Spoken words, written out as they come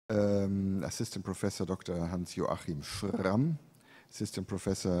Assistant Professor Dr. Hans-Joachim Schramm, Assistant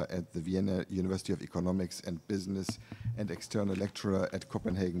Professor at the Vienna University of Economics and Business and External Lecturer at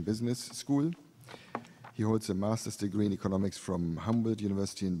Copenhagen Business School. He holds a master's degree in economics from Humboldt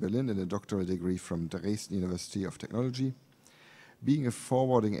University in Berlin and a doctoral degree from Dresden University of Technology. Being a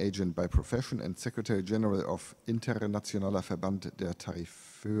forwarding agent by profession and Secretary General of Internationaler Verband der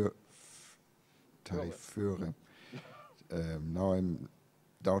Tarifeure. Now I'm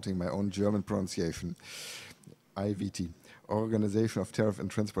doubting my own German pronunciation. IVT, Organization of Tariff and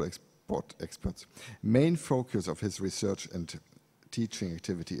Transport Export Experts. Main focus of his research and teaching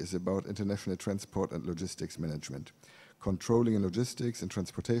activity is about international transport and logistics management, controlling in logistics and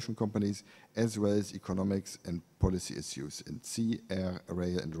transportation companies, as well as economics and policy issues in sea, air,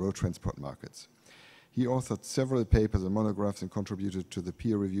 rail, and road transport markets. He authored several papers and monographs and contributed to the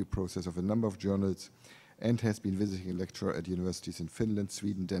peer review process of a number of journals and has been visiting lecturer at universities in Finland,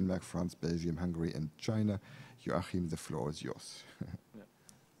 Sweden, Denmark, France, Belgium, Hungary, and China. Joachim, the floor is yours.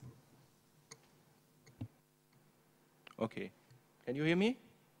 Okay. Can you hear me?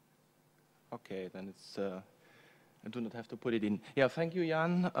 Okay, then it's, I do not have to put it in. Yeah, thank you,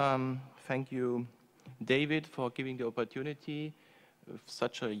 Jan. Thank you, David, for giving the opportunity of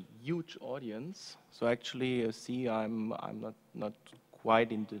such a huge audience. So actually, you see, I'm not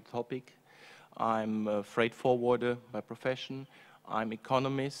quite into the topic. I'm a freight forwarder by profession. I'm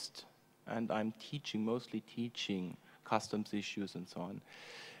economist, and I'm teaching, mostly teaching customs issues and so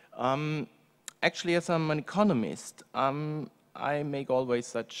on. Actually, as I'm an economist, I make always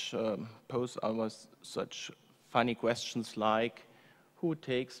such posts, almost such funny questions like, who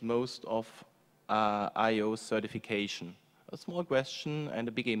takes most of IO certification? A small question and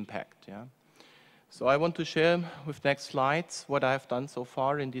a big impact, yeah? So I want to share with next slides what I have done so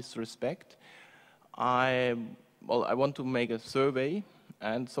far in this respect. I want to make a survey,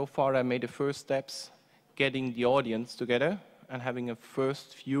 and so far I made the first steps getting the audience together and having a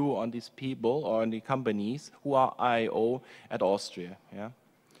first view on these people or on the companies who are IO at Austria. Yeah.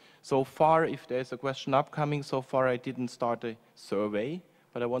 So far, if there's a question upcoming, so far I didn't start a survey,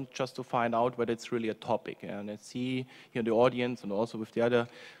 but I want just to find out whether it's really a topic. And I see here in the audience and also with the other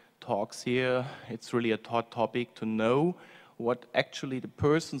talks here, it's really a hot topic to know what actually the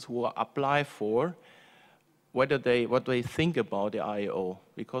persons who apply for, what they think about the IO,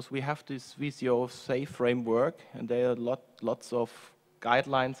 because we have this VCO safe framework, and there are lots of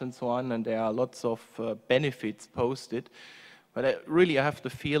guidelines and so on, and there are lots of benefits posted, but I really have the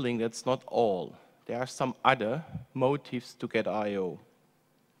feeling that's not all. There are some other motives to get IO.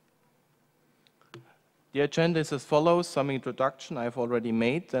 The agenda is as follows: some introduction I've already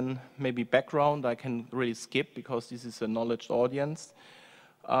made, then maybe background I can really skip because this is a knowledge audience.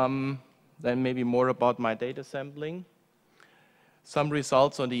 Then maybe more about my data sampling, some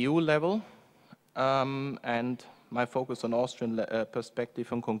results on the EU level, and my focus on Austrian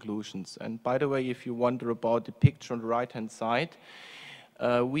perspective and conclusions. And by the way, if you wonder about the picture on the right-hand side,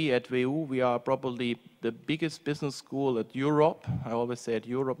 we at WU, we are probably the biggest business school at Europe. I always say at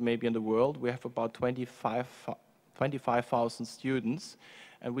Europe, maybe in the world. We have about 25,000 students,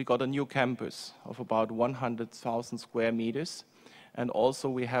 and we got a new campus of about 100,000 square meters. And also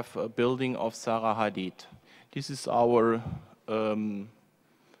we have a building of Zaha Hadid. This is our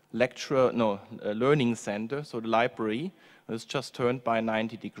learning center, so the library. It's just turned by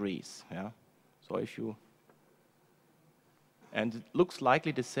 90 degrees. Yeah. So if you, and it looks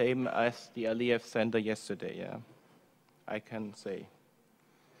likely the same as the Aliyev Center yesterday. Yeah, I can say.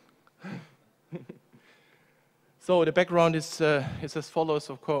 So the background is as follows.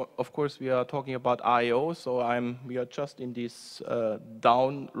 Of course, we are talking about IO. So we are just in this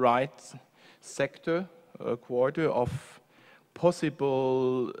down right sector, quarter of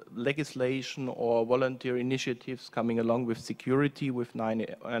possible legislation or volunteer initiatives coming along with security, with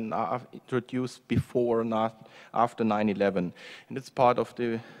introduced before and after 9/11, and it's part of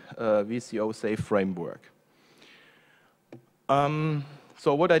the VCO safe framework.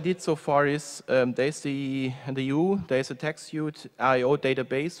 So what I did so far is, there's in the EU, there's a TaxSuite IO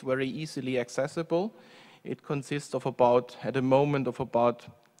database, very easily accessible. It consists of at the moment of about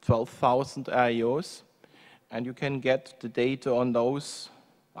 12,000 IOs, and you can get the data on those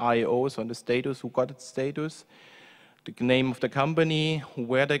IOs, on the status, who got its status, the name of the company,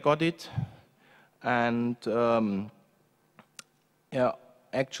 where they got it, and yeah.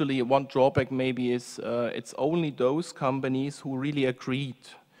 Actually, one drawback maybe is it's only those companies who really agreed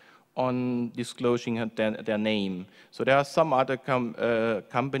on disclosing their name. So there are some other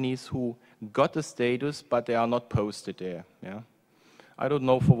companies who got the status, but they are not posted there. Yeah, I don't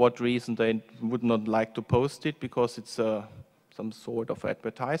know for what reason they would not like to post it, because it's some sort of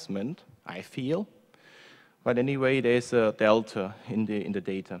advertisement, I feel. But anyway, there's a delta in the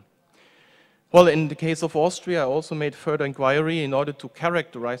data. Well, in the case of Austria, I also made further inquiry in order to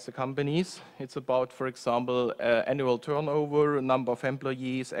characterize the companies. It's about, for example, annual turnover, number of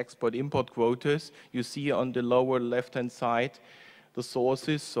employees, export-import quotas. You see on the lower left-hand side the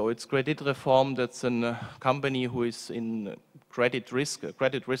sources. So it's Credit Reform, that's a company who is in credit risk, a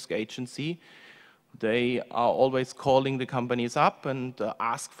credit risk agency. They are always calling the companies up and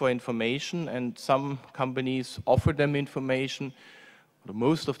ask for information, and some companies offer them information.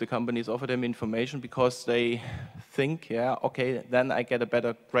 Most of the companies offer them information because they think, yeah, okay, then I get a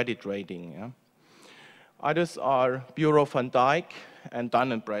better credit rating. Yeah. Others are Bureau van Dijk and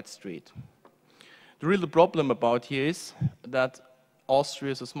Dun & Bradstreet. The real problem about here is that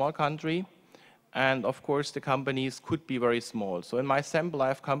Austria is a small country, and of course the companies could be very small. So in my sample I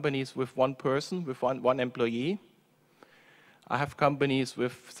have companies with one person, with one employee. I have companies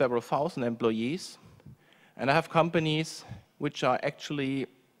with several thousand employees, and I have companies which are actually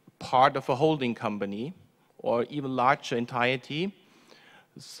part of a holding company or even larger entirety.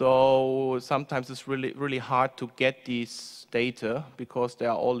 So sometimes it's really hard to get these data because they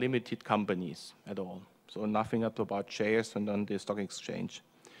are all limited companies at all. So nothing about shares and on the stock exchange.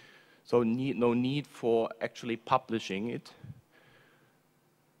 So no need for actually publishing it,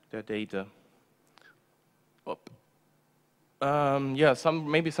 their data. Yeah,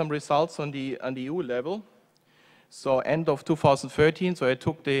 maybe some results on the EU level. So end of 2013, so I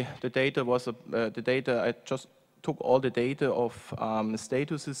took the data I just took all the data of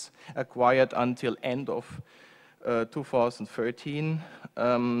statuses acquired until end of 2013.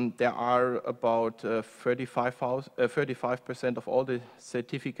 There are about 35% of all the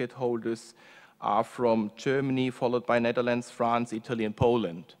certificate holders are from Germany, followed by Netherlands, France, Italy, and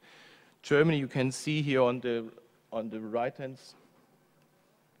Poland. Germany, you can see here on the right hand.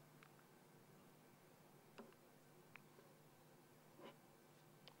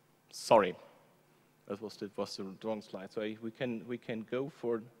 Sorry, that was the wrong slide. So we can go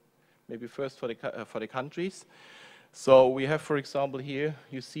for maybe first for the countries. So we have, for example, here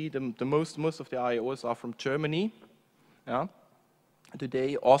you see most of the IOs are from Germany. Yeah.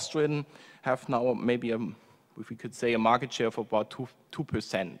 Today, Austrian have now maybe if we could say a market share of about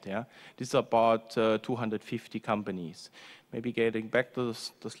 2%. Yeah, these are about 250 companies. Maybe getting back to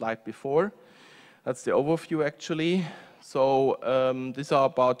the slide before. That's the overview actually. So these are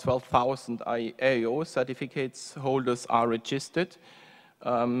about 12,000 AIO certificates holders are registered.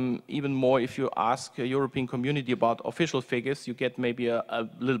 Even more, if you ask a European community about official figures, you get maybe a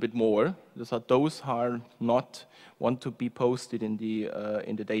little bit more. Those are not want to be posted in the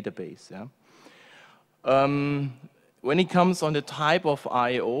database. Yeah. When it comes on the type of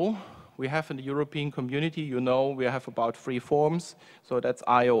IO, we have in the European community, you know, we have about 3 forms. So that's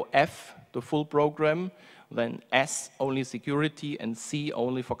IOF, the full program, then S, only security, and C,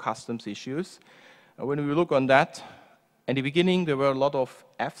 only for customs issues. And when we look on that, in the beginning, there were a lot of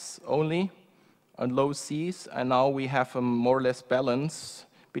Fs only and low Cs, and now we have a more or less balance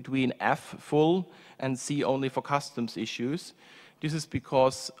between F full and C only for customs issues. This is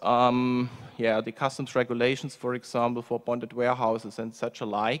because, the customs regulations, for example, for bonded warehouses and such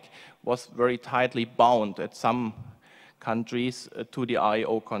alike, was very tightly bound at some countries to the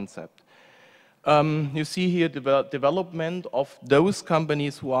IO concept. You see here the development of those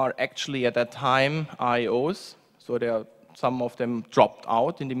companies who are actually at that time IOs. So some of them dropped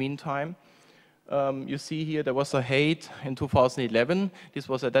out in the meantime. You see here there was a hate in 2011. This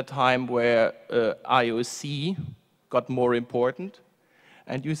was at that time where IOC got more important.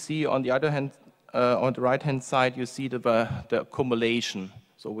 And you see on the other hand, on the right-hand side, you see the accumulation.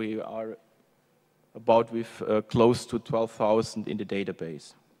 So we are about with close to 12,000 in the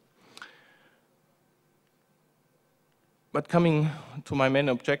database. But coming to my main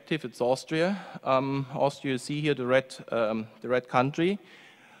objective, it's Austria. Austria, you see here the red country,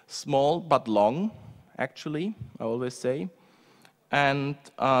 small but long, actually, I always say. And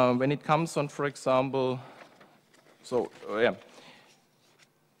when it comes on, for example,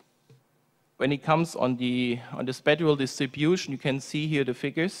 when it comes on the spatial distribution, you can see here the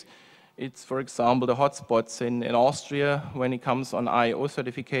figures. It's, for example, the hotspots in Austria when it comes on IO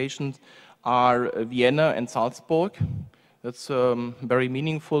certifications are Vienna and Salzburg. That's very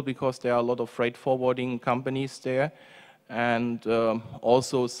meaningful because there are a lot of freight forwarding companies there, and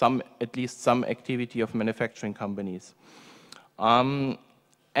also at least some activity of manufacturing companies. End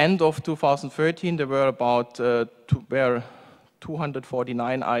of 2013, there were about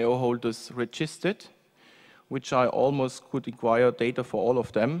 249 IO holders registered, which I almost could acquire data for all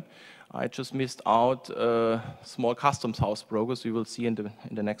of them. I just missed out small customs house brokers you will see in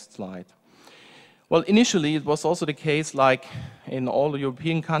the next slide. Well, initially it was also the case, like in all the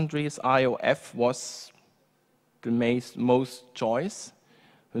European countries, IOF was the most choice,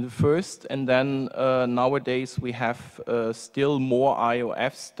 the first, and then nowadays we have still more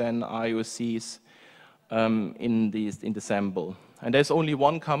IOFs than IOCs in the sample. And there's only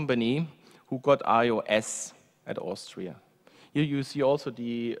one company who got IOS at Austria. Here you see also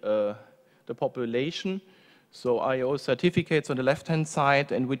the population. So IO certificates on the left-hand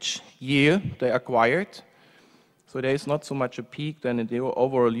side and which year they acquired. So there is not so much a peak than in the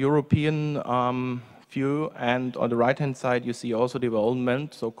overall European view. And on the right-hand side, you see also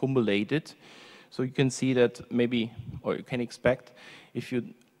development, so cumulated. So you can see that maybe, or you can expect, if you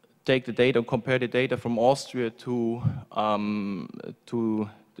take the data, compare the data from Austria to the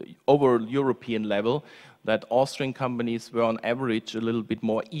overall European level, that Austrian companies were on average a little bit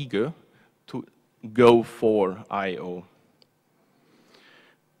more eager to go for IO.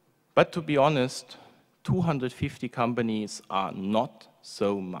 But to be honest, 250 companies are not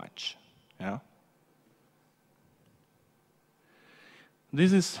so much. Yeah?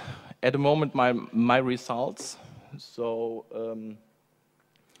 This is at the moment my results. So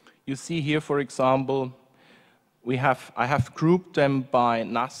you see here, for example, I have grouped them by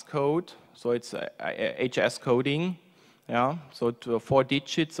NAS code, so it's HS coding. Yeah, so 4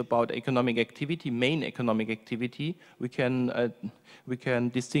 digits about economic activity, main economic activity. We can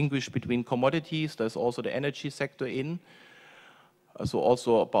distinguish between commodities. There's also the energy sector in, so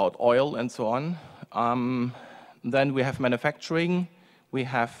also about oil and so on. Then we have manufacturing. We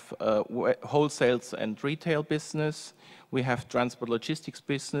have wholesales and retail business. We have transport logistics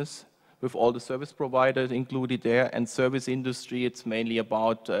business with all the service providers included there, and service industry. It's mainly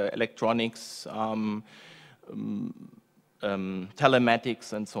about electronics.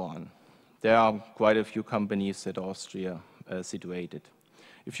 Telematics and so on. There are quite a few companies at Austria situated.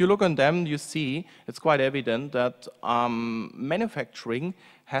 If you look on them, you see it's quite evident that manufacturing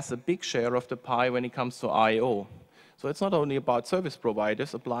has a big share of the pie when it comes to IO. So it's not only about service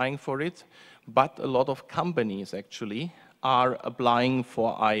providers applying for it, but a lot of companies actually are applying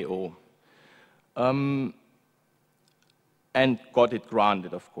for IO. And got it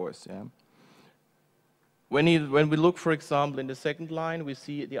granted, of course. Yeah. When we look, for example, in the second line, we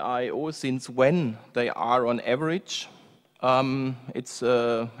see the IO since when they are on average. It's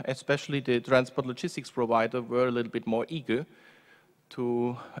especially the transport logistics provider were a little bit more eager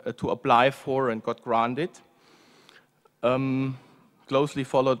to apply for and got granted. Closely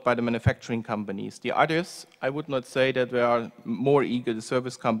followed by the manufacturing companies. The others, I would not say that they are more eager, the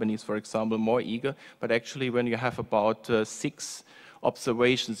service companies, for example, more eager, but actually when you have about 6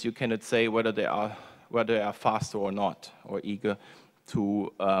 observations, you cannot say whether they are faster or not, or eager to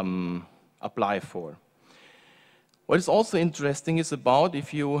apply for. What is also interesting is about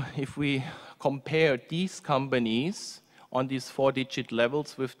if we compare these companies on these 4-digit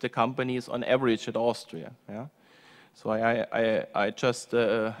levels with the companies on average at Austria. Yeah? So I just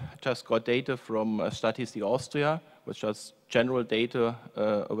got data from Statistik Austria, which has general data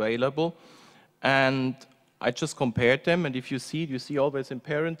available, and I just compared them. And if you see always in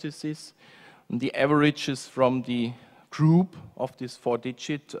parentheses the averages from the group of this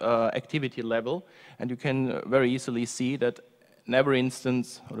 4-digit activity level, and you can very easily see that in every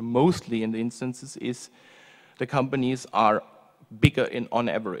instance, or mostly in the instances, is the companies are bigger on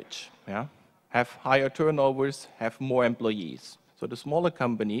average. Yeah? Have higher turnovers, have more employees. So the smaller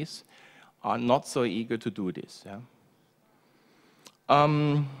companies are not so eager to do this. Yeah?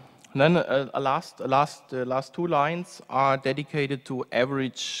 Then the last 2 lines are dedicated to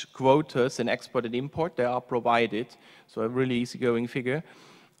average quotas in export and import. They are provided, so a really easygoing figure.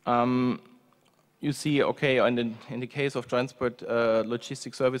 You see, okay, in the case of transport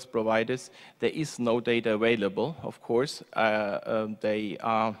logistics service providers, there is no data available, of course. They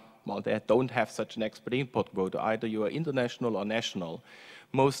don't have such an export-import quota. Either you are international or national.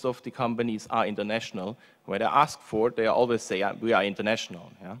 Most of the companies are international. When they ask for it, they always say, we are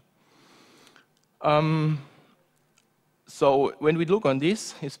international. Yeah? So when we look on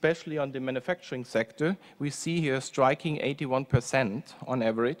this, especially on the manufacturing sector, we see here striking 81% on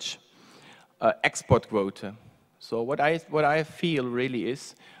average export quota. So what I feel really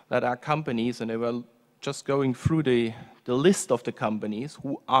is that our companies, and I will just going through the list of the companies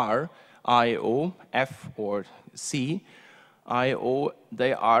who are IO, F or C, IO,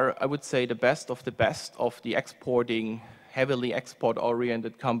 they are, I would say, the best of the exporting, heavily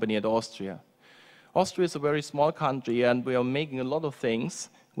export-oriented company at Austria. Austria is a very small country, and we are making a lot of things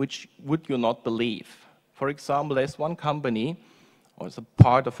which would you not believe. For example, there's one company or as a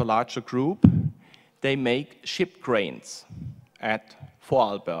part of a larger group, they make ship cranes at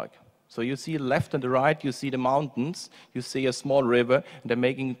Vorarlberg. So you see left and the right, you see the mountains, you see a small river, and they're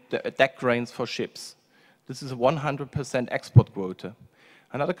making deck cranes for ships. This is a 100% export quota.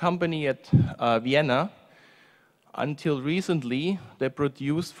 Another company at Vienna, until recently, they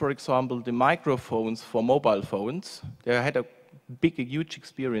produced, for example, the microphones for mobile phones. They had a huge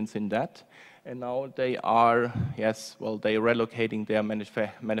experience in that. And now they are, yes, well, they're relocating their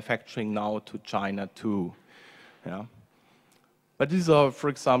manufacturing now to China too. Yeah. But these are, for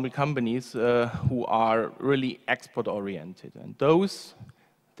example, companies who are really export-oriented. And those,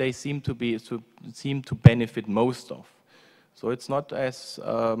 they seem to benefit most of. So it's not as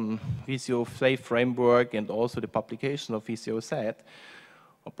VCO Safe Framework and also the publication of VCO said,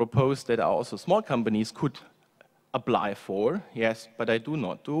 or proposed that also small companies could apply for, yes, but I do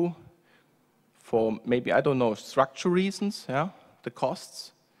not do, for maybe, I don't know, structure reasons, yeah, the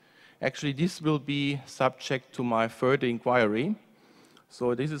costs. Actually, this will be subject to my further inquiry.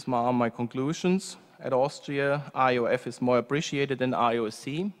 So this is my conclusions. At Austria, IOF is more appreciated than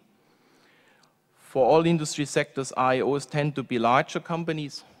IOC. For all industry sectors, IOs tend to be larger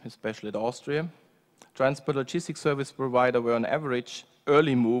companies, especially at Austria. Transport logistics service provider were on average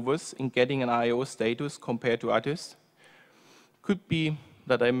early movers in getting an IO status compared to others. Could be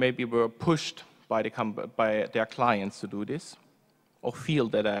that they maybe were pushed by their clients to do this, or feel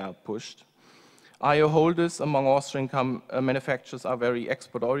that they are pushed. IO holders among Austrian manufacturers are very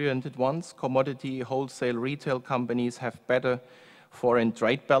export-oriented ones. Commodity, wholesale, retail companies have better foreign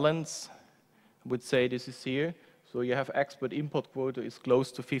trade balance. I would say this is here. So you have export-import quota is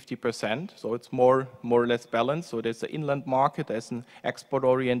close to 50%. So it's more or less balanced. So there's an inland market, there's an export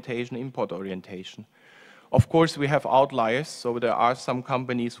orientation, import orientation. Of course, we have outliers. So there are some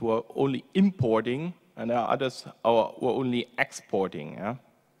companies who are only importing, and there are others who are only exporting. Yeah?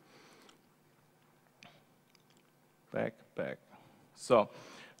 Back. So,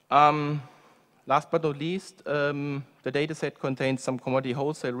 last but not least, the data set contains some commodity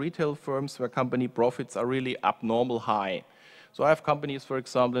wholesale retail firms where company profits are really abnormal high. So I have companies, for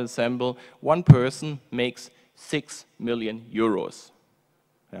example, ensemble, one person makes 6 million euros.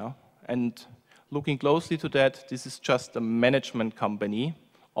 Yeah? And looking closely to that, this is just a management company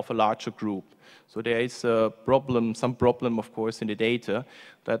of a larger group. So there is a problem, some problem, of course, in the data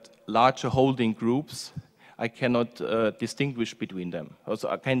that larger holding groups, I cannot distinguish between them. Also,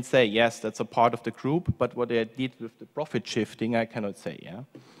 I can say, yes, that's a part of the group, but what they did with the profit shifting, I cannot say, yeah?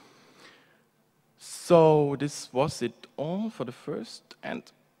 So this was it all for the first, and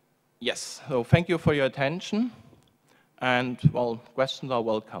yes, so thank you for your attention, and, well, questions are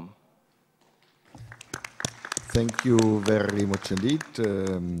welcome. Thank you very much indeed,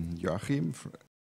 Joachim,